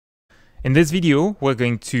In this video, we're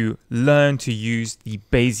going to learn to use the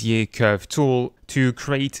Bezier curve tool to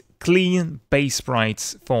create clean base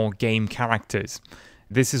sprites for game characters.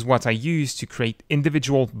 This is what I use to create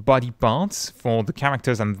individual body parts for the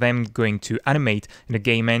characters I'm then going to animate in a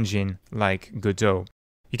game engine like Godot.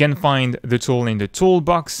 You can find the tool in the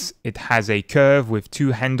toolbox. It has a curve with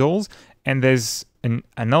two handles, and there's an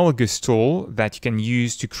analogous tool that you can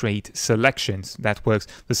use to create selections that works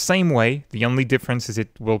the same way. The only difference is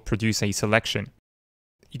it will produce a selection.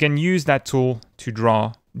 You can use that tool to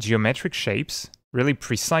draw geometric shapes really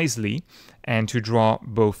precisely and to draw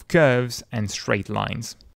both curves and straight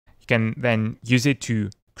lines. You can then use it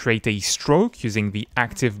to create a stroke using the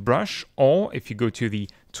active brush, or if you go to the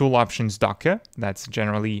tool options docker, that's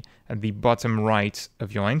generally at the bottom right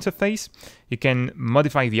of your interface, you can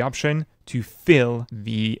modify the option to fill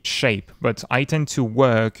the shape, but I tend to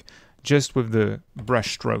work just with the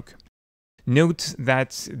brush stroke. Note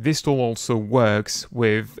that this tool also works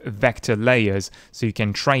with vector layers, so you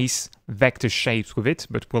can trace vector shapes with it,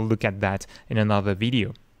 but we'll look at that in another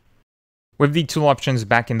video. With the tool options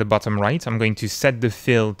back in the bottom right, I'm going to set the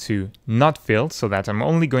fill to not fill so that I'm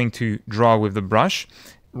only going to draw with the brush.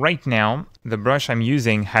 Right now, the brush I'm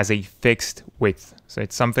using has a fixed width, so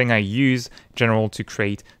it's something I use in general to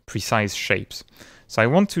create precise shapes. So I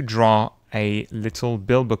want to draw a little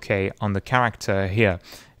bill bouquet on the character here.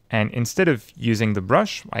 And instead of using the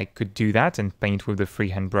brush, I could do that and paint with the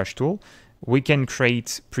freehand brush tool. We can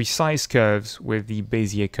create precise curves with the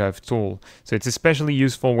Bezier curve tool. So it's especially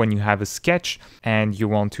useful when you have a sketch and you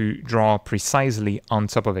want to draw precisely on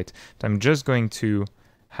top of it. So I'm just going to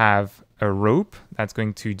have a rope that's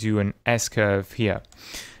going to do an S-curve here.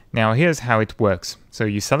 Now here's how it works. So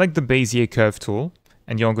you select the Bezier curve tool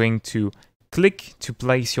and you're going to click to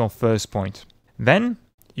place your first point. Then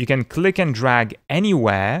you can click and drag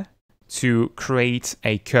anywhere to create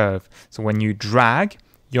a curve. So when you drag,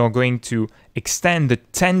 you're going to extend the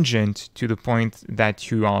tangent to the point that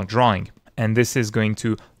you are drawing. And this is going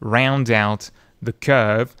to round out the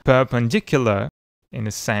curve perpendicular, in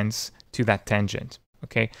a sense, to that tangent.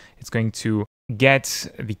 Okay, it's going to get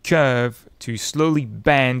the curve to slowly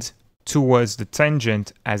bend towards the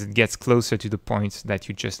tangent as it gets closer to the point that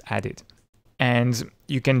you just added. And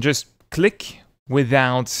you can just click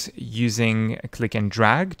without using a click and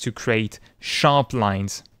drag to create sharp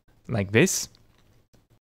lines like this.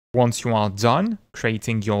 Once you are done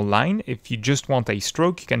creating your line, if you just want a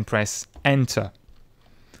stroke, you can press Enter.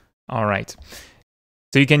 All right.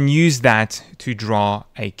 So you can use that to draw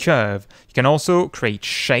a curve. You can also create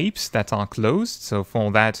shapes that are closed. So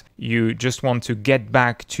for that, you just want to get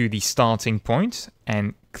back to the starting point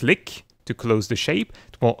and click to close the shape.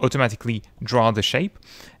 It will automatically draw the shape.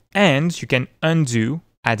 And you can undo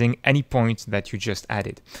adding any point that you just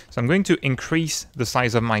added. So I'm going to increase the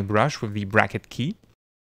size of my brush with the bracket key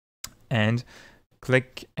and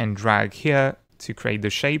click and drag here to create the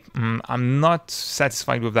shape. I'm not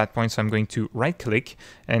satisfied with that point, so I'm going to right click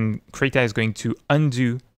and Krita is going to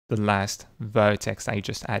undo the last vertex I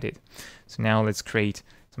just added. So now let's create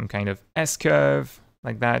some kind of S-curve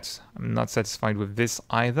like that. I'm not satisfied with this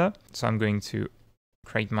either, so I'm going to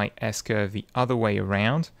create my S-curve the other way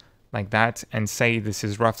around like that and say this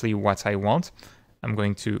is roughly what I want. I'm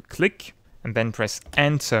going to click and then press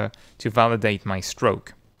Enter to validate my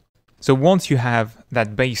stroke. So once you have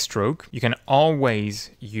that base stroke, you can always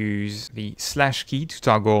use the slash key to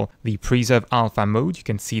toggle the preserve alpha mode. You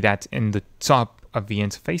can see that in the top of the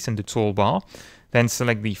interface in the toolbar. Then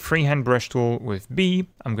select the freehand brush tool with B.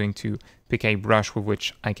 I'm going to pick a brush with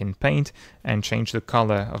which I can paint and change the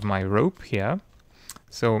color of my rope here.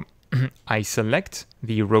 So I select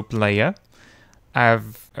the rope layer.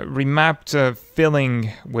 I've remapped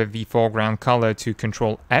filling with the foreground color to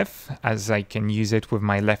Control F, as I can use it with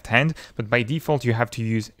my left hand, but by default you have to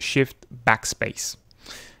use Shift Backspace.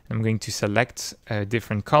 I'm going to select a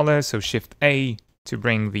different color, so Shift A to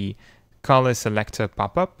bring the color selector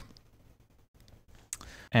pop up,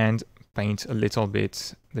 and paint a little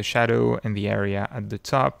bit the shadow and the area at the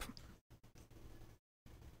top.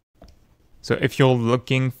 So if you're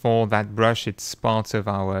looking for that brush, it's part of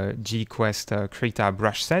our GQuest Krita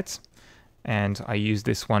brush set, and I use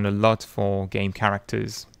this one a lot for game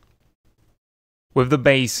characters. With the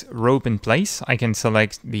base rope in place, I can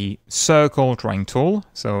select the circle drawing tool,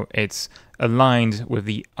 so it's aligned with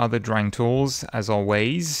the other drawing tools as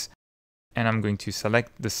always, and I'm going to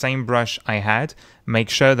select the same brush I had, make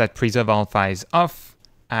sure that Preserve Alpha is off,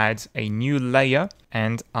 add a new layer,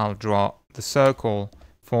 and I'll draw the circle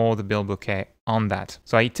for the bill bouquet on that.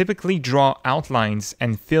 So I typically draw outlines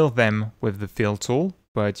and fill them with the fill tool,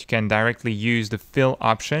 but you can directly use the fill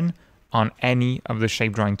option on any of the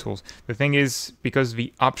shape drawing tools. The thing is, because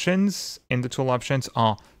the options in the tool options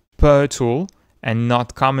are per tool and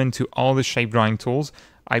not common to all the shape drawing tools,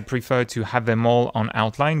 I prefer to have them all on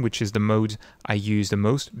outline, which is the mode I use the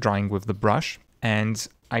most, drawing with the brush. And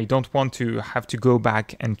I don't want to have to go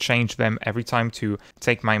back and change them every time to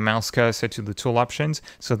take my mouse cursor to the tool options.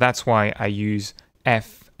 So that's why I use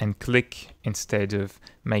F and click instead of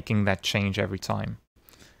making that change every time.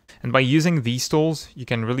 And by using these tools, you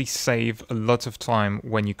can really save a lot of time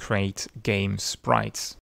when you create game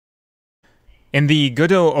sprites. In the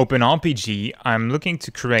Godot OpenRPG, I'm looking to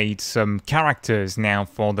create some characters now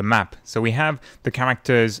for the map. So we have the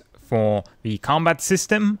characters for the combat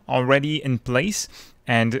system already in place,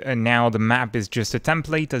 and now the map is just a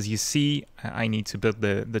template. As you see, I need to build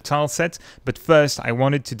the tile set, but first I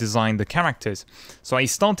wanted to design the characters. So I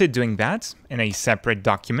started doing that in a separate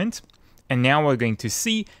document, and now we're going to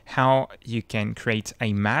see how you can create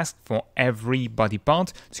a mask for every body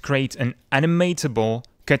part to create an animatable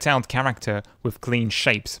cutout character with clean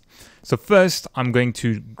shapes. So first I'm going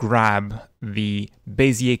to grab the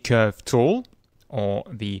bezier curve tool, or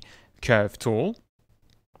the curve tool,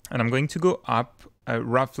 and I'm going to go up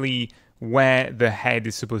roughly where the head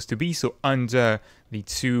is supposed to be, so under the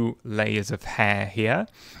 2 layers of hair here.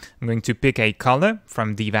 I'm going to pick a color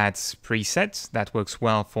from DVAD's preset that works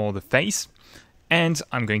well for the face, and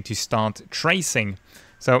I'm going to start tracing.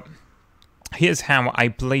 So here's how I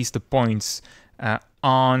place the points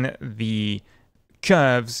on the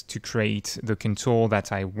curves to create the contour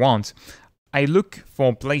that I want. I look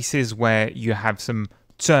for places where you have some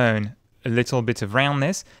turn, a little bit of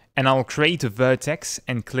roundness, and I'll create a vertex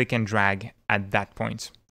and click and drag at that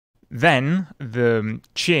point. Then the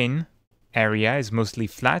chin area is mostly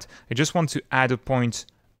flat. I just want to add a point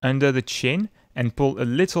under the chin and pull a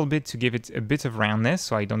little bit to give it a bit of roundness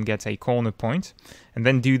so I don't get a corner point, and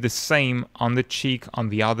then do the same on the cheek on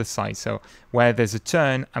the other side. So where there's a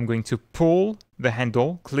turn, I'm going to pull the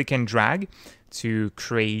handle, click and drag to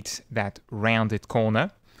create that rounded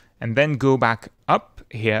corner, and then go back up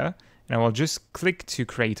here, and I will just click to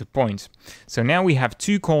create a point. So now we have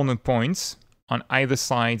 2 corner points on either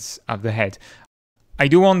sides of the head. I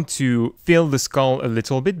do want to fill the skull a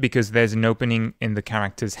little bit because there's an opening in the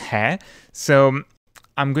character's hair. So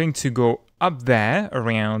I'm going to go up there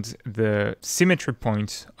around the symmetry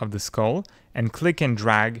point of the skull and click and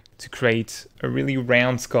drag to create a really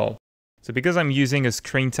round skull. So because I'm using a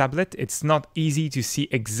screen tablet, it's not easy to see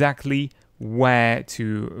exactly where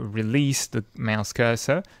to release the mouse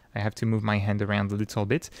cursor. I have to move my hand around a little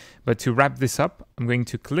bit. But to wrap this up, I'm going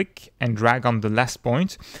to click and drag on the last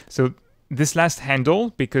point. So this last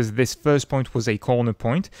handle, because this first point was a corner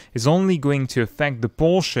point, is only going to affect the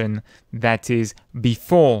portion that is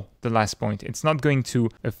before the last point. It's not going to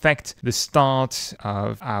affect the start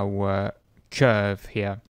of our curve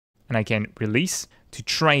here. And I can release to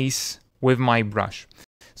trace with my brush.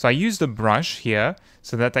 So I use the brush here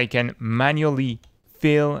so that I can manually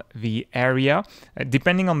fill the area,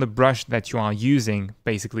 depending on the brush that you are using.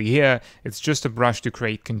 Basically here, it's just a brush to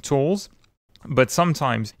create contours. But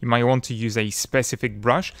sometimes you might want to use a specific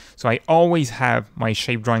brush. So I always have my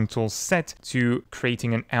shape drawing tools set to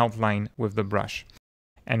creating an outline with the brush.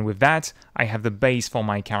 And with that, I have the base for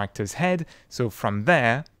my character's head. So from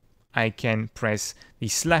there, I can press the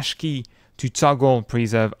slash key to toggle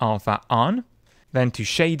preserve alpha on. Then to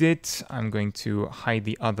shade it, I'm going to hide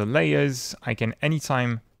the other layers. I can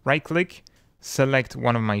anytime right click, select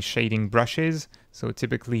one of my shading brushes. So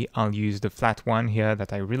typically I'll use the flat one here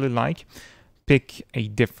that I really like. Pick a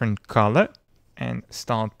different color and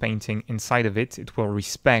start painting inside of it. It will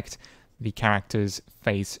respect the character's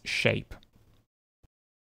face shape.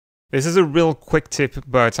 This is a real quick tip,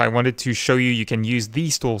 but I wanted to show you can use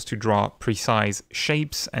these tools to draw precise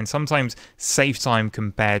shapes and sometimes save time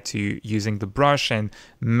compared to using the brush and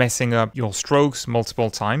messing up your strokes multiple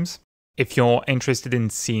times. If you're interested in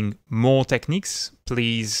seeing more techniques,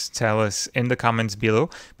 please tell us in the comments below.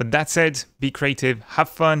 But that said, be creative, have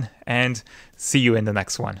fun, and see you in the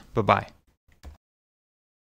next one. Bye-bye.